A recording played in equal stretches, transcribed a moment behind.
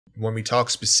when we talk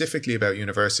specifically about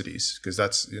universities, because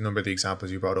that's a number of the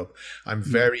examples you brought up, I'm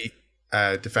very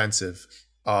defensive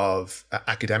of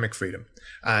academic freedom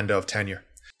and of tenure.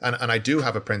 And I do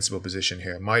have a principled position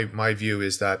here. My view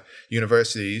is that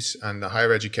universities and the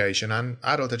higher education and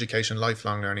adult education,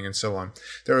 lifelong learning and so on,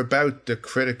 they're about the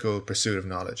critical pursuit of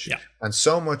knowledge. Yeah. And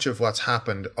so much of what's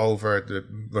happened over the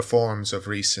reforms of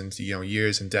recent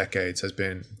years and decades has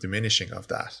been diminishing of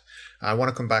that. I want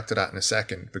to come back to that in a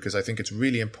second, because I think it's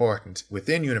really important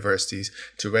within universities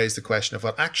to raise the question of,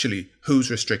 well, actually, who's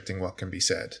restricting what can be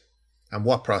said and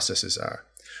what processes are.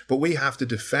 But we have to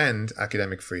defend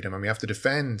academic freedom and we have to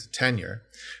defend tenure,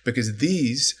 because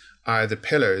these are the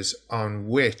pillars on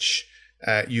which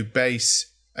you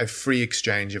base a free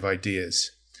exchange of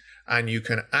ideas. And you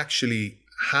can actually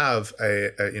have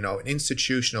an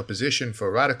institutional position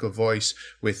for radical voice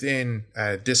within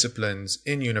disciplines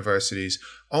in universities,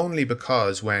 only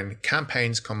because when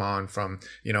campaigns come on from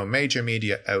major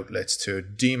media outlets to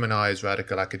demonize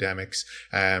radical academics,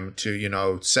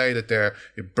 to say that they're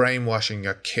brainwashing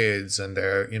your kids and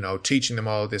they're teaching them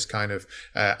all this kind of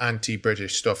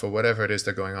anti-British stuff or whatever it is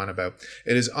they're going on about,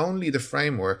 it is only the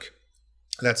framework.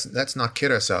 Let's not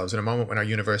kid ourselves. In a moment when our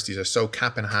universities are so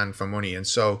cap in hand for money and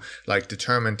so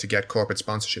determined to get corporate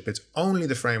sponsorship, it's only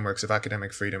the frameworks of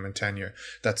academic freedom and tenure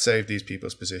that save these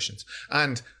people's positions.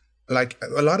 And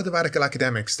a lot of the radical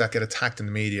academics that get attacked in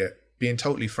the media, being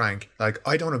totally frank,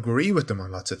 I don't agree with them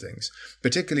on lots of things,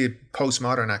 particularly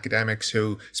postmodern academics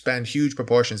who spend huge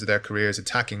proportions of their careers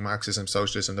attacking Marxism,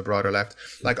 socialism, the broader left.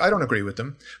 I don't agree with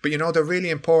them, but they're really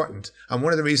important. And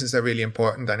one of the reasons they're really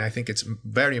important, and I think it's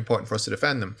very important for us to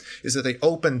defend them, is that they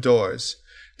open doors.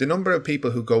 The number of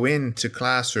people who go into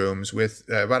classrooms with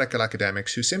radical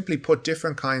academics who simply put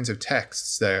different kinds of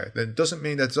texts there, that doesn't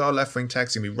mean that it's all left-wing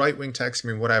text, it can be right-wing text, it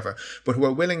can be whatever, but who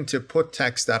are willing to put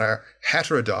texts that are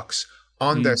heterodox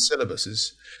on their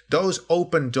syllabuses, those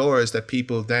open doors that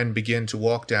people then begin to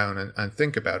walk down and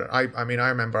think about it. I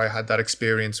remember I had that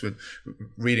experience with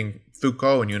reading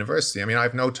Foucault in university. I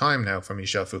have no time now for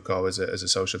Michel Foucault as a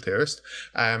social theorist,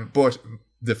 but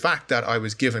the fact that I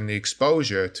was given the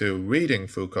exposure to reading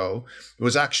Foucault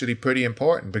was actually pretty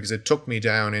important, because it took me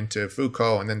down into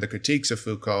Foucault and then the critiques of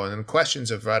Foucault and then questions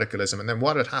of radicalism and then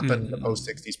what had happened in the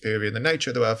post-60s period, the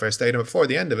nature of the welfare state. And before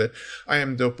the end of it, I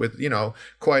ended up with,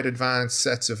 quite advanced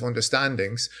sets of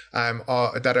understandings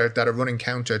that are running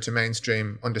counter to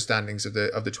mainstream understandings of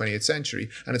the 20th century.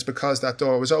 And it's because that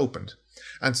door was opened.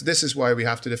 And so this is why we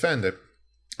have to defend it.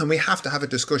 And we have to have a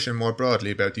discussion more broadly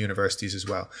about the universities as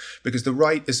well, because the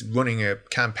right is running a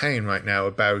campaign right now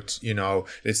about,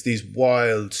 it's these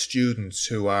wild students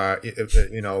who are,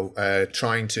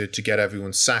 trying to get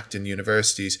everyone sacked in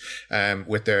universities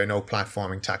with their no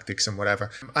platforming tactics and whatever.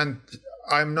 And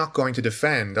I'm not going to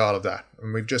defend all of that.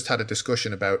 And we've just had a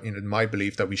discussion about, my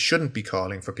belief that we shouldn't be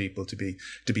calling for people to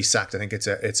be sacked. I think it's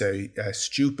a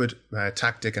stupid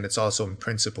tactic, and it's also in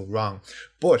principle wrong.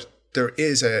 But there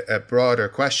is a broader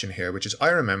question here, which is, I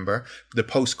remember the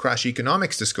post-crash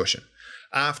economics discussion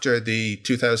after the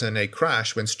 2008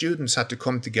 crash, when students had to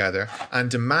come together and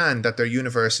demand that their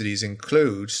universities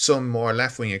include some more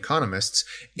left-wing economists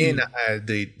in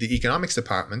the economics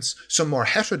departments, some more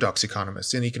heterodox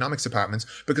economists in economics departments,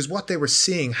 because what they were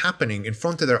seeing happening in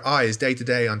front of their eyes day to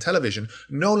day on television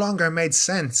no longer made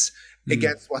sense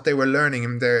against what they were learning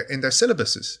in their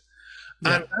syllabuses.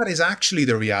 Yeah. And that is actually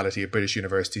the reality of British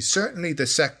universities. Certainly the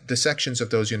sections of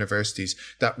those universities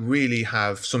that really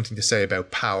have something to say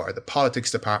about power, the politics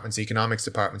departments, the economics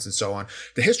departments, and so on.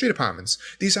 The history departments,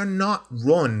 these are not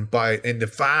run in the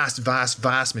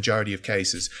vast majority of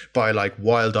cases by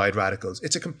wild-eyed radicals.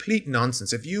 It's a complete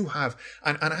nonsense. If you have,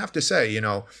 and I have to say,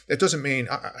 it doesn't mean,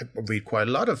 I read quite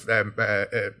a lot of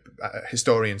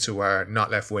historians who are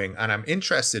not left-wing, and I'm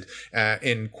interested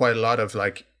in quite a lot of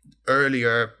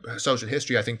earlier social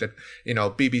history. I think that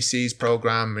BBC's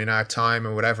program In Our Time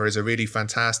or whatever is a really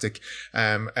fantastic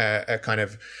a kind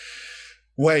of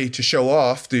way to show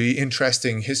off the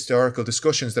interesting historical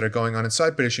discussions that are going on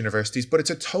inside British universities. But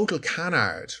it's a total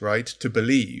canard, right, to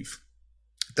believe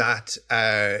that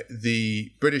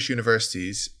the British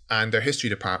universities and their history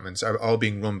departments are all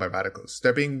being run by radicals.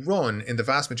 They're being run, in the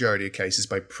vast majority of cases,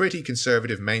 by pretty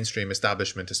conservative mainstream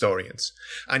establishment historians.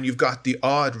 And you've got the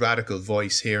odd radical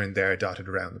voice here and there dotted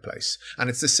around the place. And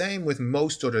it's the same with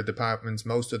most other departments,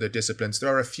 most other disciplines.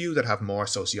 There are a few that have more,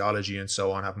 sociology and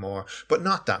so on have more, but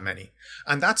not that many.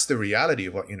 And that's the reality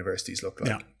of what universities look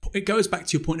like. Yeah. It goes back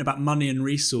to your point about money and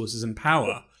resources and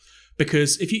power.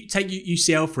 Because if you take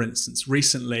UCL, for instance,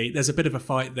 recently, there's a bit of a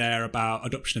fight there about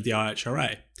adoption of the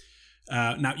IHRA.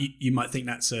 Now, you might think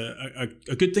that's a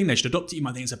good thing. They should adopt it. You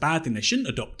might think it's a bad thing. They shouldn't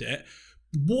adopt it.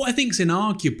 What I think is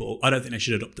inarguable, I don't think they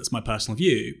should adopt, that's my personal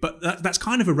view, but that's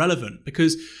kind of irrelevant,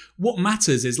 because what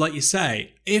matters is, like you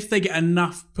say, if they get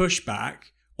enough pushback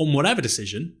on whatever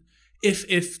decision, if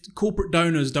corporate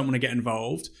donors don't want to get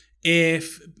involved,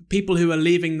 if people who are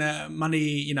leaving their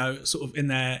money, sort of in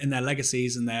their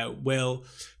legacies and their will,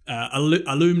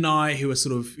 alumni who are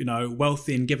sort of,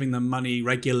 wealthy and giving them money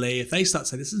regularly, if they start to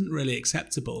say this isn't really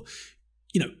acceptable,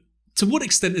 to what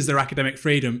extent is there academic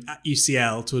freedom at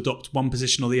UCL to adopt one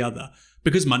position or the other?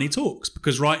 Because money talks.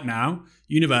 Because right now,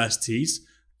 universities,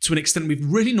 to an extent we've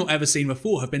really not ever seen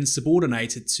before, have been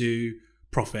subordinated to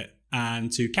profit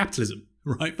and to capitalism,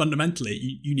 right?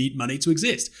 Fundamentally, you need money to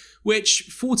exist, which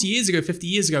 40 years ago, 50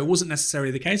 years ago, wasn't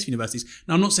necessarily the case for universities.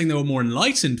 Now, I'm not saying they were more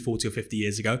enlightened 40 or 50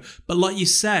 years ago, but like you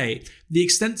say, the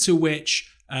extent to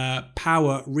which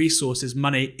power, resources,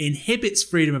 money inhibits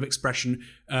freedom of expression,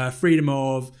 freedom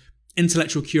of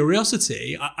intellectual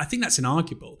curiosity, I think that's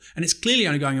inarguable. And it's clearly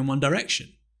only going in one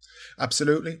direction.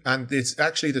 Absolutely. And it's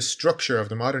actually the structure of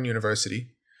the modern university,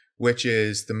 which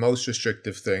is the most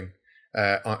restrictive thing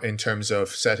in terms of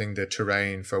setting the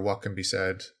terrain for what can be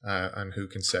said and who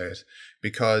can say it.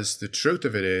 Because the truth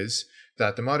of it is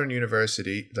that the modern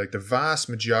university, like the vast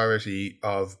majority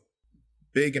of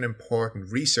big and important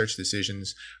research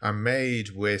decisions, are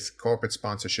made with corporate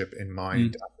sponsorship in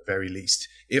mind at the very least,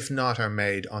 if not are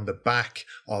made on the back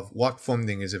of what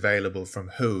funding is available from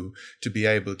who to be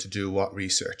able to do what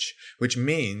research, which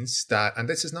means that, and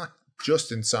this is not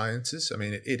just in sciences. I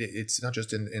mean, it's not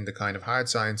just in the kind of hard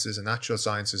sciences and natural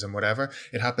sciences and whatever.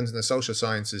 It happens in the social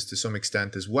sciences to some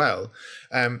extent as well,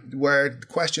 where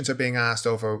questions are being asked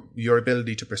over your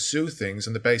ability to pursue things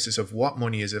on the basis of what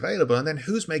money is available, and then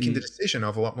who's making the decision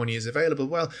over what money is available.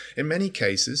 Well, in many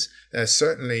cases,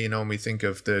 certainly, when we think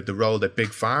of the role that big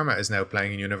pharma is now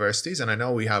playing in universities, and I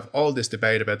know we have all this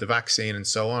debate about the vaccine and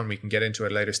so on, we can get into it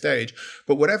at a later stage,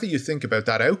 but whatever you think about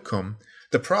that outcome,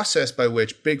 the process by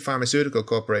which big pharmaceutical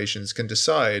corporations can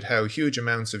decide how huge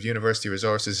amounts of university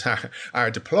resources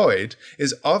are deployed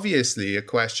is obviously a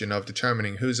question of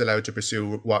determining who's allowed to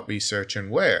pursue what research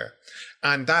and where.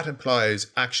 And that applies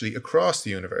actually across the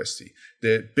university.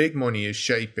 The big money is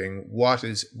shaping what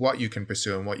you can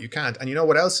pursue and what you can't. And you know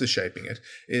what else is shaping it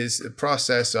is the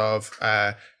process of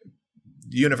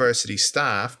university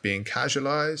staff being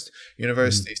casualized,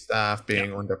 university staff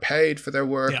being underpaid for their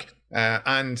work,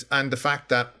 and the fact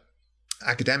that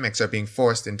academics are being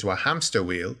forced into a hamster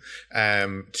wheel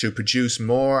to produce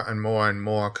more and more and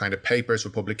more kind of papers for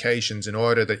publications in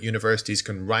order that universities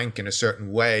can rank in a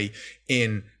certain way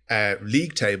in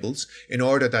league tables, in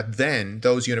order that then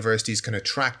those universities can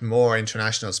attract more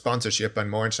international sponsorship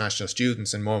and more international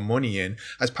students and more money in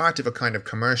as part of a kind of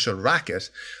commercial racket.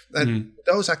 And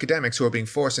those academics who are being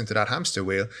forced into that hamster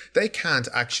wheel, they can't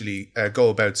actually go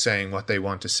about saying what they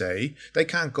want to say. They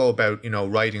can't go about,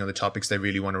 writing on the topics they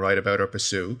really want to write about or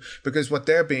pursue, because what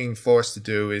they're being forced to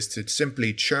do is to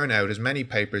simply churn out as many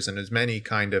papers and as many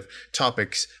kind of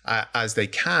topics as they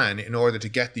can in order to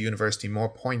get the university more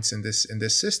points in this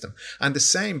system. And the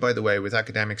same, by the way, with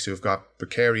academics who have got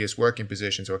precarious working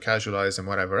positions or casualized and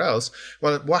whatever else.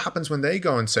 Well, what happens when they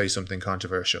go and say something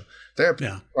controversial? Their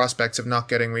prospects of not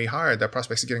getting rehired, their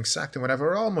prospects of getting sacked and whatever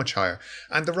are all much higher.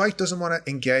 And the right doesn't want to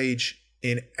engage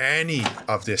in any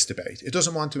of this debate. It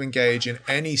doesn't want to engage in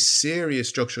any serious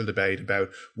structural debate about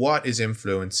what is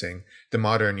influencing the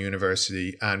modern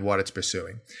university and what it's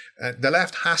pursuing. The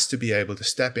left has to be able to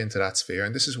step into that sphere,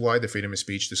 and this is why the freedom of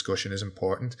speech discussion is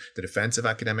important, the defense of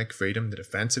academic freedom, the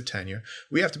defense of tenure.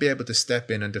 We have to be able to step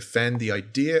in and defend the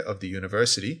idea of the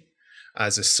university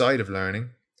as a site of learning,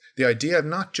 the idea of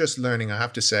not just learning, I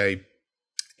have to say,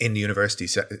 in the university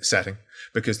setting,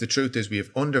 because the truth is we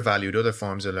have undervalued other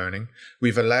forms of learning.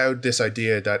 We've allowed this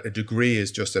idea that a degree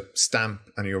is just a stamp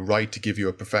and your right to give you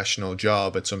a professional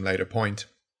job at some later point.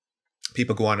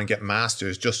 People go on and get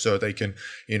masters just so they can,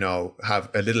 have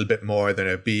a little bit more than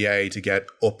a BA to get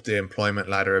up the employment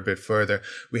ladder a bit further.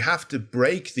 We have to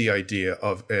break the idea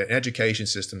of an education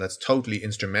system that's totally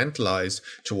instrumentalized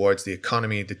towards the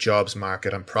economy, the jobs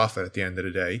market and profit at the end of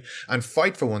the day, and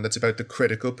fight for one that's about the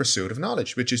critical pursuit of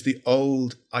knowledge, which is the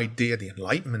old idea, the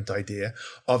Enlightenment idea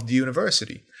of the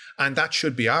university. And that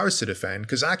should be ours to defend,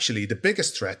 because actually the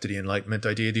biggest threat to the Enlightenment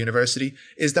idea of the university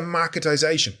is the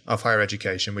marketization of higher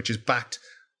education, which is backed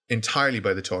entirely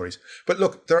by the Tories. But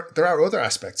look, there are other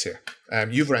aspects here.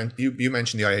 You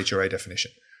mentioned the IHRA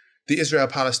definition. the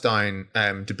Israel-Palestine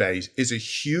debate is a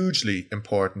hugely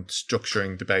important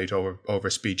structuring debate over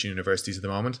speech in universities at the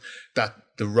moment that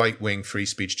the right-wing free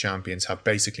speech champions have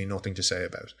basically nothing to say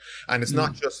about. And it's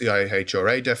not just the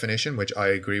IHRA definition, which I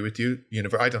agree with you.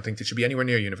 I don't think it should be anywhere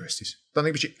near universities. I don't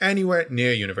think it should be anywhere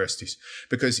near universities,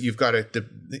 because you've got to,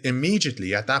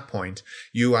 immediately at that point,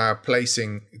 you are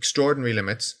placing extraordinary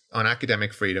limits on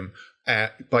academic freedom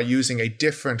by using a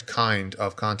different kind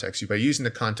of context. By using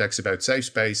the context about safe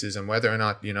spaces and whether or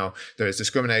not, there is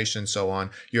discrimination and so on,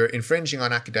 you're infringing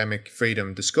on academic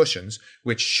freedom discussions,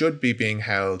 which should be being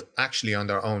held actually on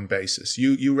their own basis.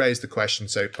 You raised the question,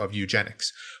 say, of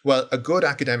eugenics. Well, a good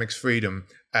academics freedom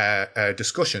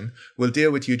discussion will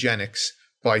deal with eugenics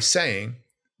by saying,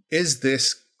 is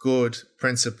this good,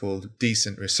 principled,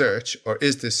 decent research, or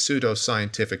is this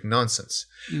pseudo-scientific nonsense?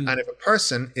 And if a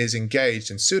person is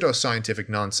engaged in pseudo-scientific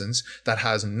nonsense that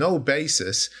has no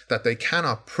basis, that they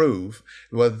cannot prove,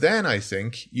 well, then I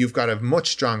think you've got a much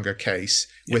stronger case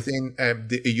within a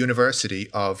university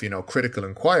of, critical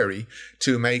inquiry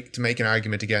to make an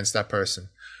argument against that person.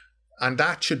 And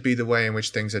that should be the way in which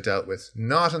things are dealt with,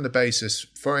 not on the basis,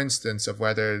 for instance, of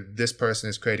whether this person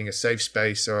is creating a safe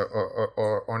space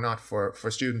or not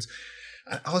for students.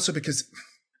 And also because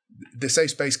the safe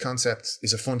space concept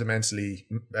is a fundamentally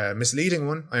misleading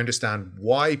one. I understand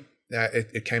why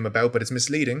it came about, but it's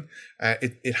misleading.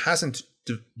 It hasn't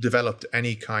developed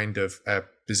any kind of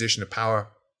position of power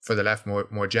for the left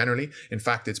more generally. In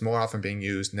fact, it's more often being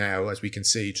used now, as we can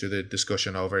see through the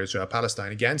discussion over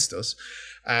Israel-Palestine, against us,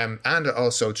 and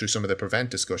also through some of the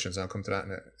prevent discussions. I'll come to that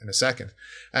in a second.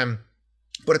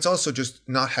 But it's also just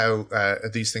not how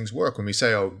these things work. When we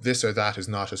say, oh, this or that is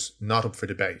not up for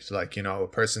debate, like, a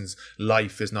person's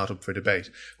life is not up for debate.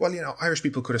 Well, Irish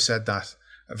people could have said that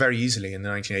very easily in the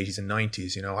 1980s and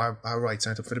 90s. Our rights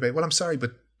aren't up for debate. Well, I'm sorry,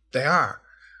 but they are,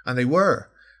 and they were.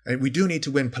 And we do need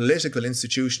to win political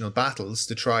institutional battles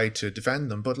to try to defend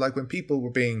them. But like when people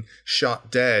were being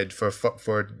shot dead for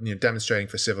demonstrating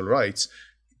for civil rights,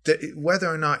 whether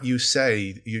or not you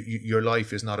say your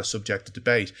life is not a subject of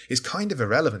debate is kind of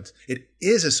irrelevant. It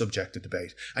is a subject of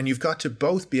debate. And you've got to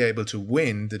both be able to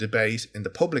win the debate in the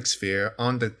public sphere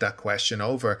on that question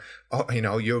over,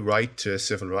 your right to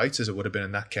civil rights, as it would have been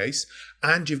in that case.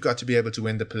 And you've got to be able to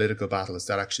win the political battles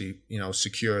that actually,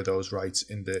 secure those rights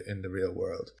in the real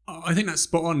world. I think that's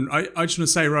spot on. I just want to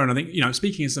say, Ronan, I think,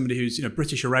 speaking as somebody who's,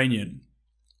 British Iranian,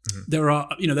 there are,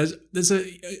 there's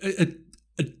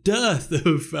a dearth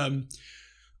of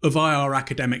IR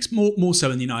academics, more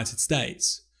so in the United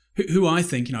States, who I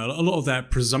think, a lot of their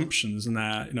presumptions and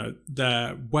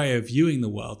their way of viewing the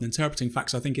world and interpreting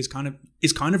facts, I think is kind of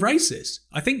racist.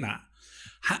 I think that.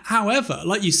 However,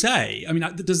 like you say, I mean,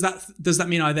 does that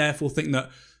mean I therefore think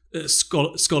that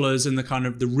scholars in the kind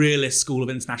of the realist school of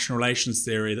international relations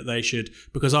theory, that they should,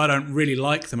 because I don't really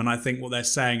like them and I think what they're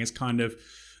saying is kind of,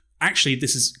 actually,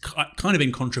 this is kind of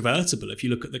incontrovertible if you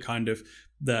look at the kind of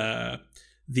that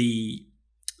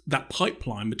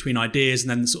pipeline between ideas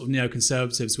and then the sort of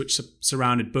neoconservatives which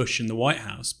surrounded Bush in the White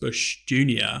House, Bush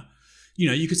Jr.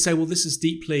 You could say, well, this is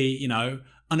deeply,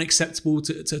 unacceptable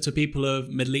to people of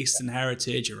Middle Eastern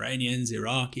heritage, Iranians,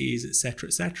 Iraqis, etc.,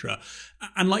 etc.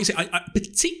 And like you say, I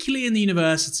particularly in the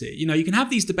university, you can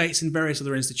have these debates in various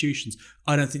other institutions.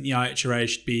 I don't think the IHRA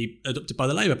should be adopted by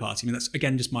the Labour Party. I mean, that's,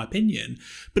 again, just my opinion.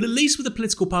 But at least with a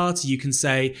political party, you can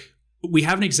say, we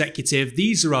have an executive,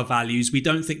 these are our values, we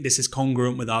don't think this is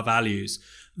congruent with our values.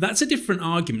 That's a different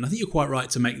argument. I think you're quite right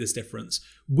to make this difference.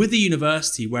 With a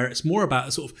university where it's more about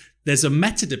a sort of, there's a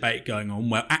meta debate going on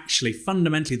where actually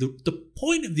fundamentally the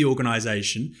point of the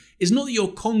organisation is not that you're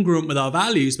congruent with our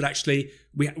values, but actually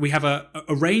we have a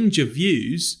range of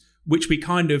views which we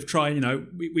kind of try,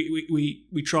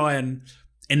 we try and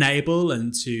enable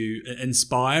and to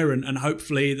inspire and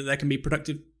hopefully that there can be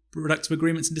productive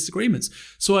agreements and disagreements.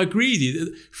 So I agree with you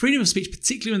that freedom of speech,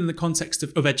 particularly in the context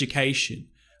of education,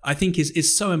 I think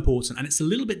is so important, and it's a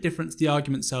little bit different to the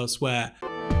arguments elsewhere.